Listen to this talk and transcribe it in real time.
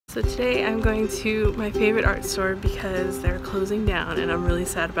So today I'm going to my favorite art store because they're closing down and I'm really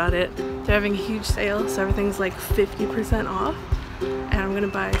sad about it. They're having a huge sale, so everything's like 50% off and I'm gonna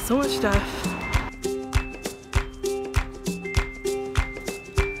buy so much stuff.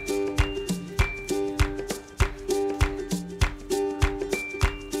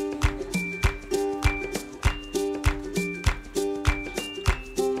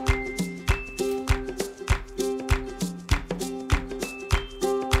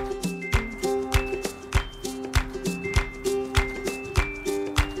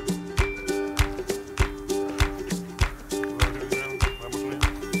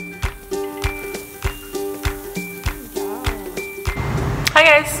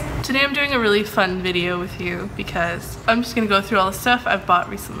 Hi guys! Today I'm doing a really fun video with you because I'm just gonna go through all the stuff I've bought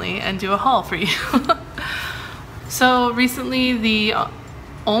recently and do a haul for you. So recently the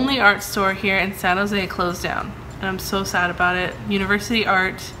only art store here in San Jose closed down and I'm so sad about it. University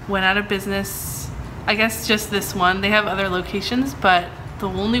Art went out of business. I guess just this one. They have other locations, but the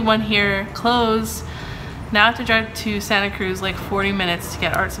only one here closed. Now I have to drive to Santa Cruz like 40 minutes to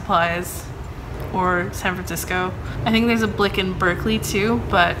get art supplies, or San Francisco. I think there's a Blick in Berkeley too,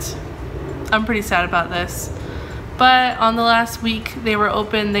 but I'm pretty sad about this. But on the last week they were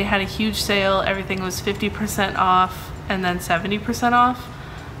open, they had a huge sale. Everything was 50% off and then 70% off.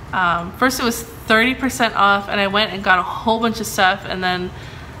 First it was 30% off and I went and got a whole bunch of stuff, and then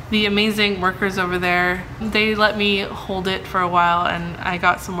the amazing workers over there, they let me hold it for a while and I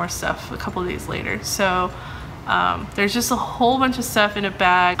got some more stuff a couple days later. So there's just a whole bunch of stuff in a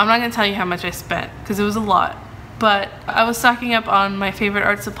bag. I'm not gonna tell you how much I spent because it was a lot, but I was stocking up on my favorite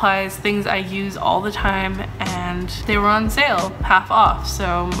art supplies, things I use all the time, and they were on sale, half off,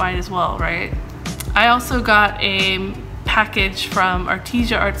 so might as well, right? I also got a package from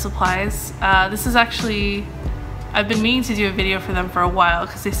Artesia Art Supplies. This is actually, I've been meaning to do a video for them for a while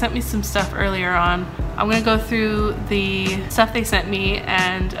because they sent me some stuff earlier on. I'm gonna go through the stuff they sent me,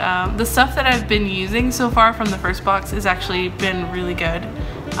 and the stuff that I've been using so far from the first box has actually been really good.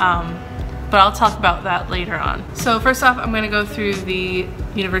 But I'll talk about that later on. So first off, I'm gonna go through the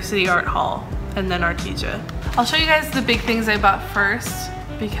University Art haul and then Artesia. I'll show you guys the big things I bought first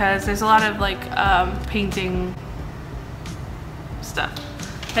because there's a lot of like painting stuff.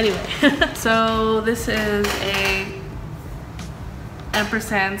 Anyway, so this is a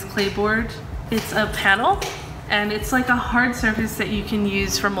ampersand's clay board. It's a panel and it's like a hard surface that you can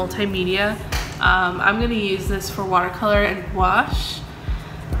use for multimedia. I'm gonna use this for watercolor and gouache.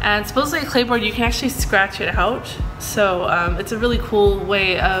 And supposedly a clay board, you can actually scratch it out. So it's a really cool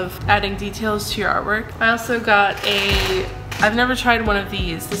way of adding details to your artwork. I also got I've never tried one of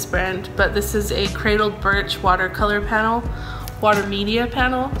these, this brand, but this is a cradled birch watercolor panel. Water media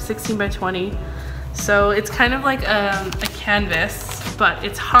panel, 16 by 20. So it's kind of like a canvas, but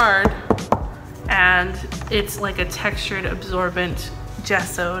it's hard and it's like a textured, absorbent,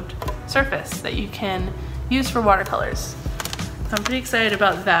 gessoed surface that you can use for watercolors. So I'm pretty excited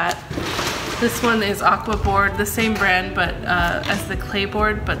about that. This one is Aqua Board, the same brand but as the clay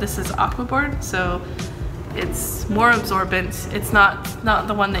board, but this is Aqua Board, so it's more absorbent. It's not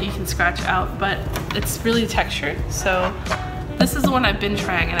the one that you can scratch out, but it's really textured. So this is the one I've been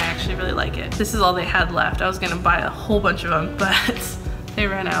trying and I actually really like it. This is all they had left. I was gonna buy a whole bunch of them, but they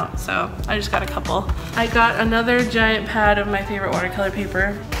ran out, so I just got a couple. I got another giant pad of my favorite watercolor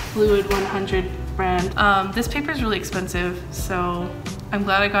paper, Fluid 100 brand. This paper is really expensive, so I'm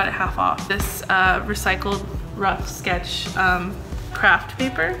glad I got it half off. This recycled rough sketch craft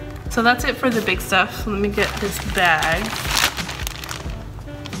paper. So that's it for the big stuff. Let me get this bag.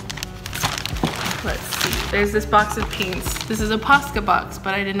 Let's see, there's this box of paints. This is a Posca box,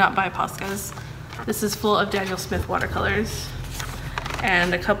 but I did not buy Poscas. This is full of Daniel Smith watercolors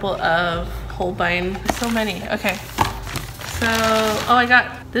and a couple of Holbein, so many. Okay, so, oh, I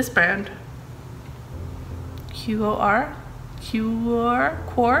got this brand, Quor?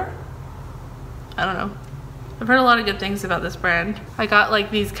 I don't know. I've heard a lot of good things about this brand. I got like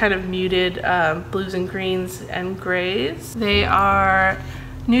these kind of muted blues and greens and grays. They are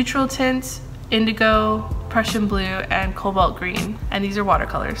neutral tint, indigo, Prussian blue, and cobalt green, and these are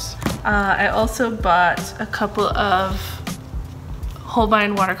watercolors. I also bought a couple of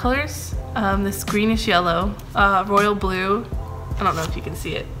Holbein watercolors, this greenish yellow, royal blue, I don't know if you can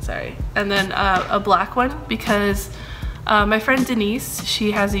see it, sorry, and then a black one because my friend Denise,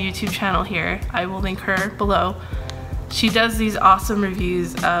 she has a YouTube channel here, I will link her below. She does these awesome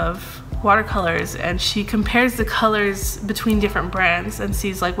reviews of watercolors and she compares the colors between different brands and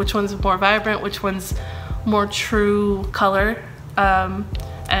sees like which one's more vibrant, which one's more true color.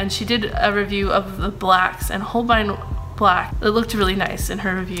 And she did a review of the blacks, and Holbein black. It looked really nice in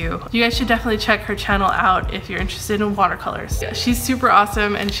her review. You guys should definitely check her channel out if you're interested in watercolors. Yeah, she's super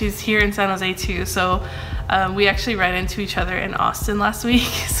awesome, and she's here in San Jose too, so we actually ran into each other in Austin last week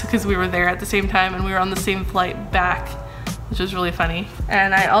because we were there at the same time and we were on the same flight back, which was really funny.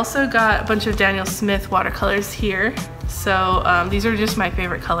 And I also got a bunch of Daniel Smith watercolors here. So these are just my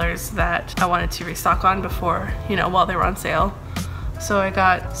favorite colors that I wanted to restock on before, you know, while they were on sale. So I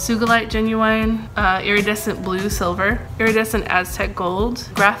got Sugilite Genuine, Iridescent Blue Silver, Iridescent Aztec Gold,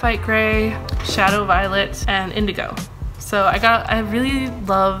 Graphite Gray, Shadow Violet, and Indigo. So I really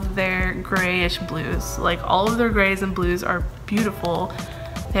love their grayish blues. Like all of their grays and blues are beautiful.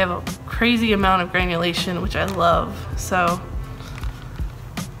 They have a crazy amount of granulation, which I love. So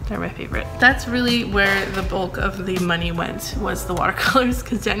they're my favorite. That's really where the bulk of the money went, was the watercolors,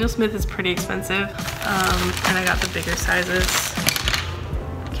 because Daniel Smith is pretty expensive. And I got the bigger sizes.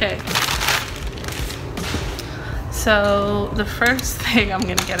 Okay. So the first thing I'm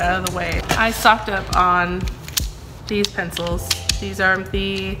gonna get out of the way, I stocked up on these pencils. These are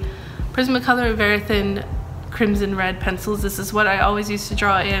the Prismacolor Very Thin Crimson Red pencils. This is what I always used to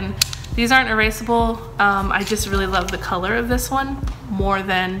draw in. These aren't erasable. I just really love the color of this one more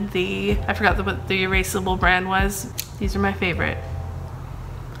than I forgot what the erasable brand was. These are my favorite.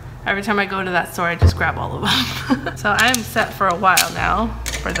 Every time I go to that store, I just grab all of them. So I am set for a while now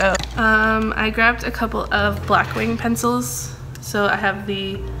for those. I grabbed a couple of Blackwing pencils. So I have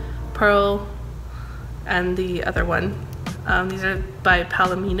the Pearl and the other one. These are by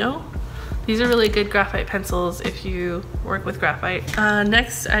Palomino. These are really good graphite pencils if you work with graphite.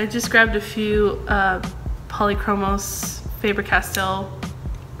 Next, I just grabbed a few Polychromos Faber-Castell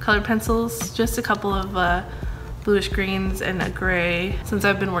colored pencils. Just a couple of bluish greens and a gray. Since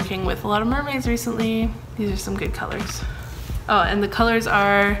I've been working with a lot of mermaids recently, these are some good colors. Oh, and the colors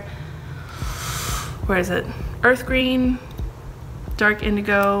are, where is it? Earth green, dark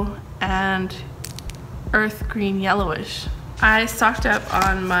indigo, and earth green yellowish. I stocked up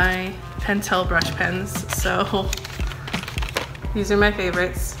on my Pentel brush pens, so these are my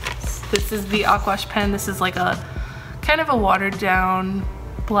favorites. This is the Aquash pen. This is like a kind of a watered down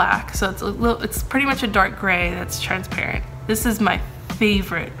black, so it's pretty much a dark gray that's transparent. This is my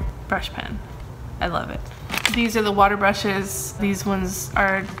favorite brush pen. I love it. These are the water brushes. These ones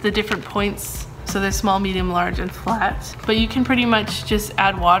are the different points. So they're small, medium, large, and flat. But you can pretty much just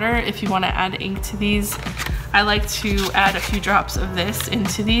add water if you want to add ink to these. I like to add a few drops of this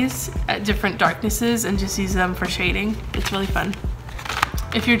into these at different darknesses and just use them for shading. It's really fun.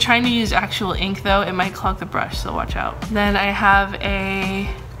 If you're trying to use actual ink though, it might clog the brush, so watch out. Then I have a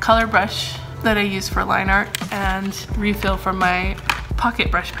color brush that I use for line art and refill for my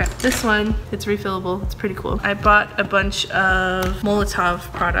pocket brush pen. This one, it's refillable, it's pretty cool. I bought a bunch of Molotov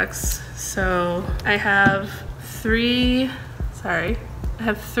products. So I have three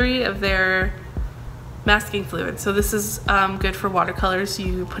of their masking fluid. So this is good for watercolors.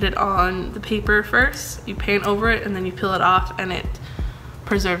 You put it on the paper first, you paint over it, and then you peel it off, and it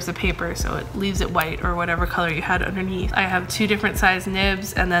preserves the paper, so it leaves it white or whatever color you had underneath. I have two different size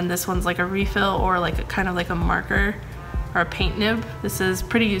nibs, and then this one's like a refill or like a kind of like a marker or a paint nib. This is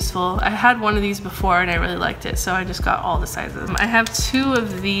pretty useful. I had one of these before and I really liked it, so I just got all the sizes. I have two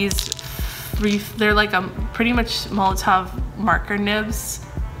of these. They're like pretty much Molotov marker nibs,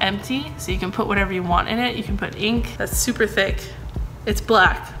 empty, so you can put whatever you want in it. You can put ink that's super thick. It's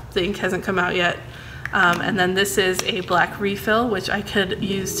black. The ink hasn't come out yet. And then this is a black refill, which I could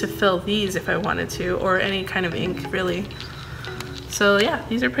use to fill these if I wanted to, or any kind of ink really. So yeah,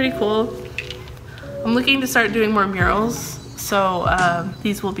 these are pretty cool. I'm looking to start doing more murals, so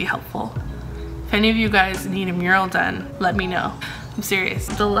these will be helpful. If any of you guys need a mural done, let me know. I'm serious.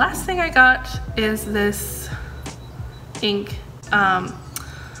 The last thing I got is this ink.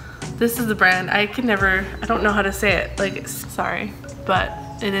 This is the brand. I don't know how to say it. Like, sorry, but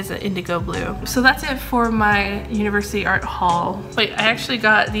it is an indigo blue. So that's it for my university art haul. Wait, I actually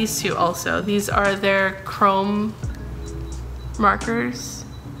got these two also. These are their chrome markers.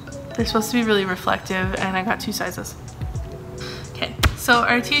 They're supposed to be really reflective, and I got two sizes. Okay, so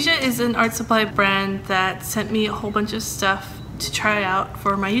Artesia is an art supply brand that sent me a whole bunch of stuff to try out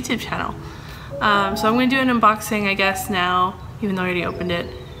for my YouTube channel. So I'm gonna do an unboxing, I guess, now, even though I already opened it.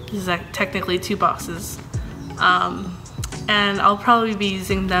 This is like technically two boxes. And I'll probably be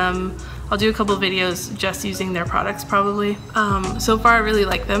using them. I'll do a couple videos just using their products probably. So far I really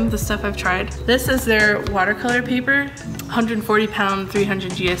like them, the stuff I've tried. This is their watercolor paper, 140 pound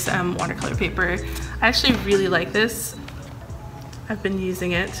 300 GSM watercolor paper. I actually really like this. I've been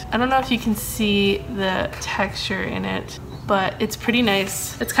using it. I don't know if you can see the texture in it. but it's pretty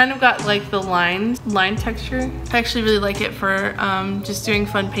nice. It's kind of got like the line texture. I actually really like it for just doing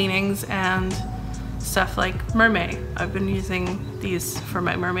fun paintings and stuff like mermaid. I've been using these for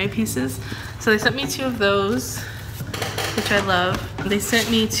my mermaid pieces. So they sent me 2 of those, which I love. They sent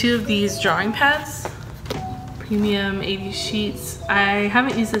me 2 of these drawing pads, premium 80 sheets. I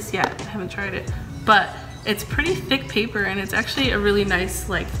haven't used this yet, I haven't tried it, but it's pretty thick paper and it's actually a really nice,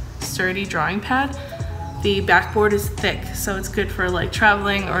 like, sturdy drawing pad. The backboard is thick, so it's good for like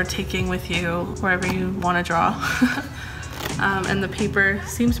traveling or taking with you wherever you want to draw. And the paper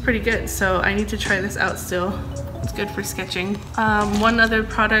seems pretty good, so I need to try this out still. It's good for sketching. One other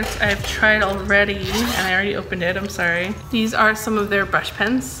product I've tried already, and I already opened it, I'm sorry. These are some of their brush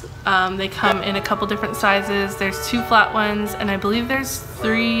pens. They come in a couple different sizes. There's 2 flat ones, and I believe there's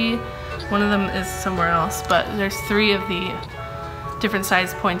 3, one of them is somewhere else, but there's 3 of the different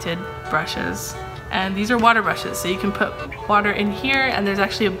size pointed brushes. And these are water brushes, so you can put water in here and there's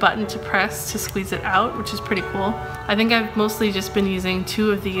actually a button to press to squeeze it out, which is pretty cool. I think I've mostly just been using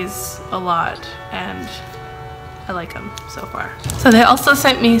 2 of these a lot and I like them so far. So they also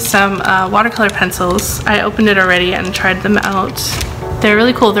sent me some watercolor pencils. I opened it already and tried them out. They're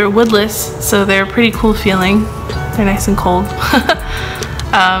really cool. They're woodless, so they're pretty cool feeling. They're nice and cold.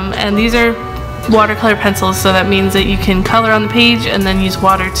 And these are watercolor pencils, so that means that you can color on the page and then use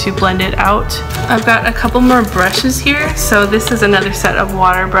water to blend it out. I've got a couple more brushes here. So this is another set of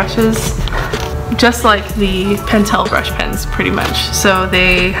water brushes, just like the Pentel brush pens pretty much. So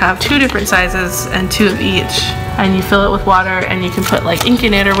they have 2 different sizes and 2 of each, and you fill it with water and you can put like ink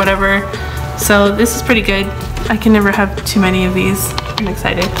in it or whatever. So this is pretty good. I can never have too many of these. I'm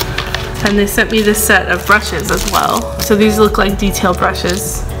excited. And they sent me this set of brushes as well. So these look like detail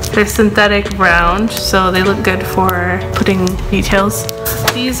brushes. They're synthetic round, so they look good for putting details.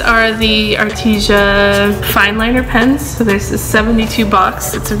 These are the Artesia fine liner pens. So there's this 72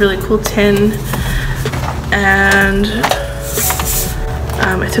 box. It's a really cool tin. And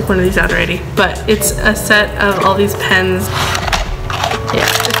I took one of these out already, but it's a set of all these pens. Yeah,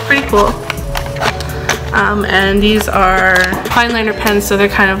 it's pretty cool. And these are fine liner pens, so they're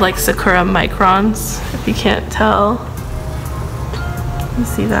kind of like Sakura microns, if you can't tell. You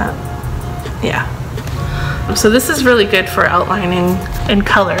see that? Yeah. So this is really good for outlining in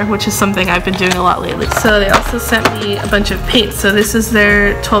color, which is something I've been doing a lot lately. So they also sent me a bunch of paints. So this is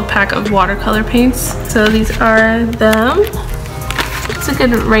their 12-pack of watercolor paints. So these are them. It's a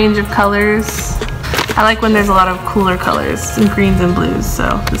good range of colors. I like when there's a lot of cooler colors, and greens and blues,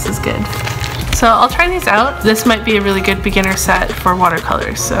 so this is good. So I'll try these out. This might be a really good beginner set for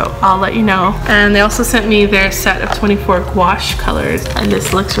watercolors, so I'll let you know. And they also sent me their set of 24 gouache colors, and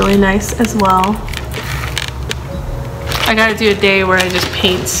this looks really nice as well. I gotta do a day where I just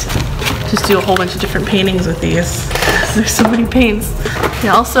paint, just do a whole bunch of different paintings with these. There's so many paints. They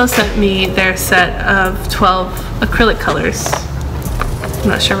also sent me their set of 12 acrylic colors. I'm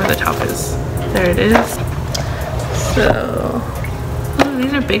not sure where the top is. There it is. So, oh,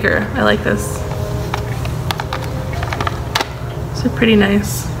 these are bigger. I like this. These are pretty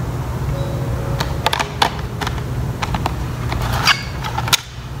nice.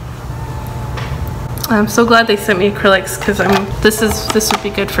 I'm so glad they sent me acrylics, because this would be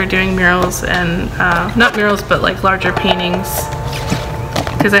good for doing murals and not murals, but like larger paintings.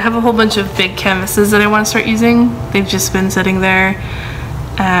 Because I have a whole bunch of big canvases that I want to start using. They've just been sitting there,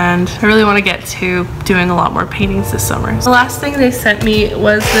 and I really want to get to doing a lot more paintings this summer. The last thing they sent me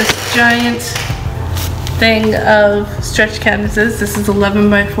was this giant thing of stretch canvases. This is 11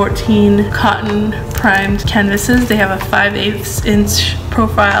 by 14 cotton primed canvases. They have a 5/8 inch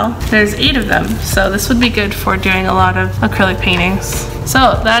profile. There's 8 of them, so this would be good for doing a lot of acrylic paintings.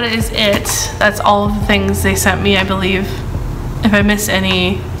 So that is it. That's all of the things they sent me, I believe. If I miss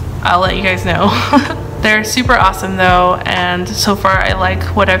any, I'll let you guys know. They're super awesome though, and so far I like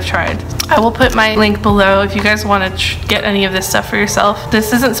what I've tried. I will put my link below if you guys want to get any of this stuff for yourself.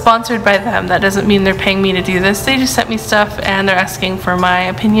 This isn't sponsored by them. That doesn't mean they're paying me to do this. They just sent me stuff and they're asking for my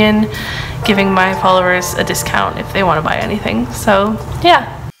opinion, giving my followers a discount if they want to buy anything. So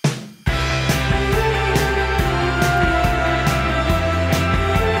yeah.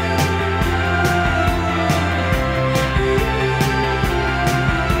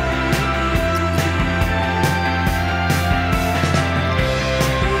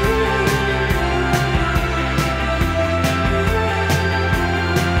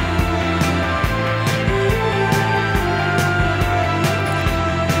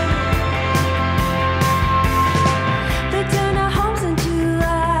 They turn our homes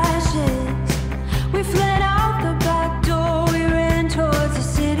into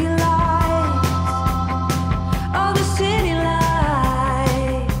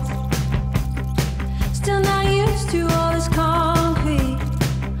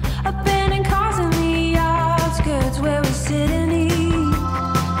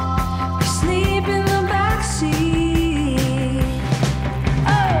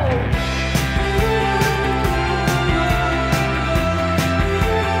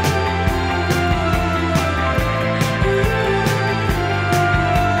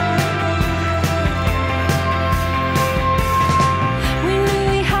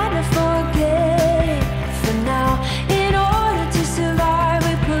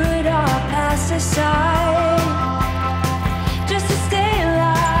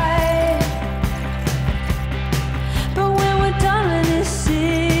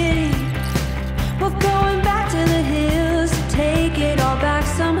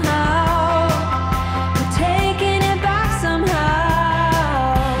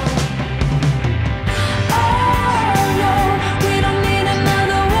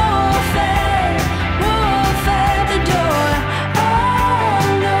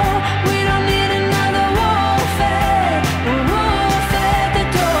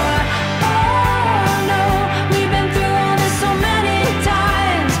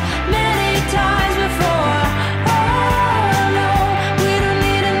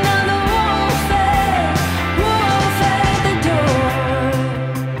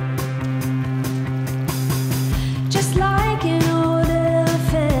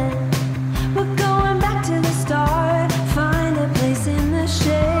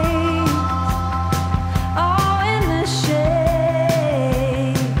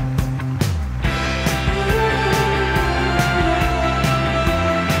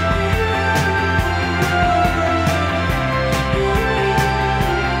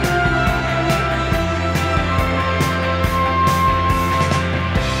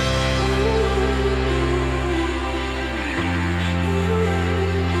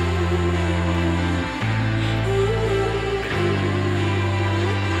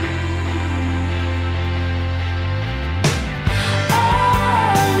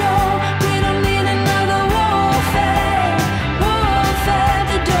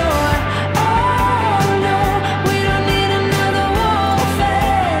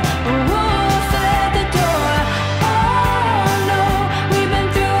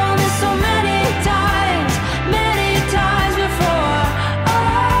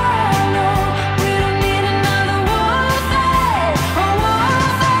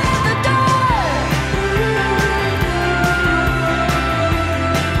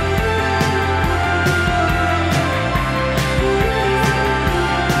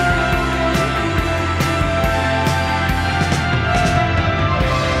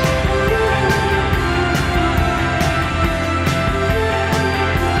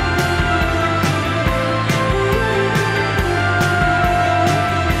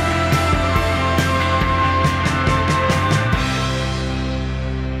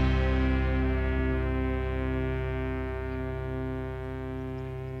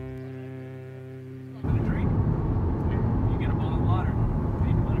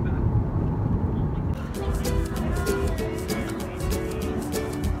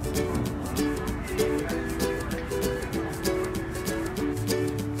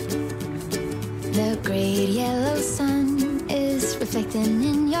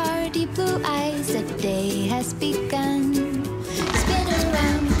day has begun.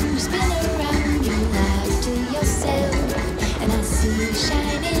 Spin around, you laugh to yourself, and I see you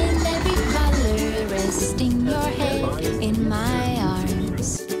shine in every color, resting your head in my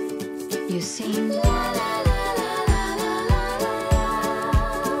arms. You sing la la la la la la la.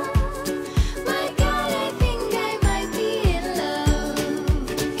 My God, I think I might be in love.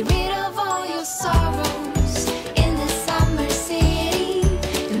 Get rid of all your sorrows in the summer city.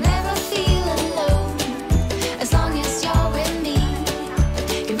 You'll never feel alone as long as you're with me.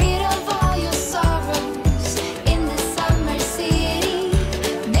 Get rid of all your sorrows in the summer city.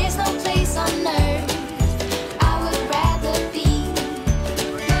 There's no place on earth I would rather be.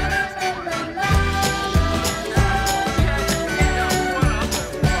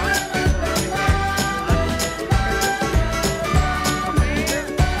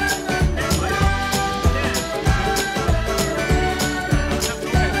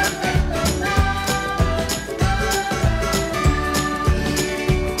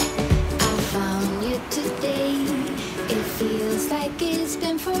 I found you today. It feels like it's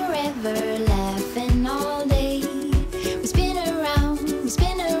been forever, laughing all day. We spin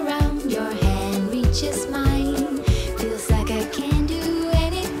around, your hand reaches mine. Feels like I can't do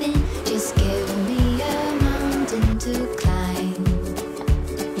anything. Just give me a mountain to climb.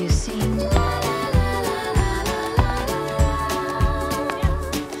 You sing la la la la la la la.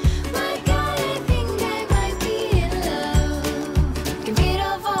 My God, I think I might be in love. Get rid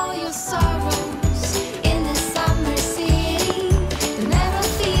of all your sorrows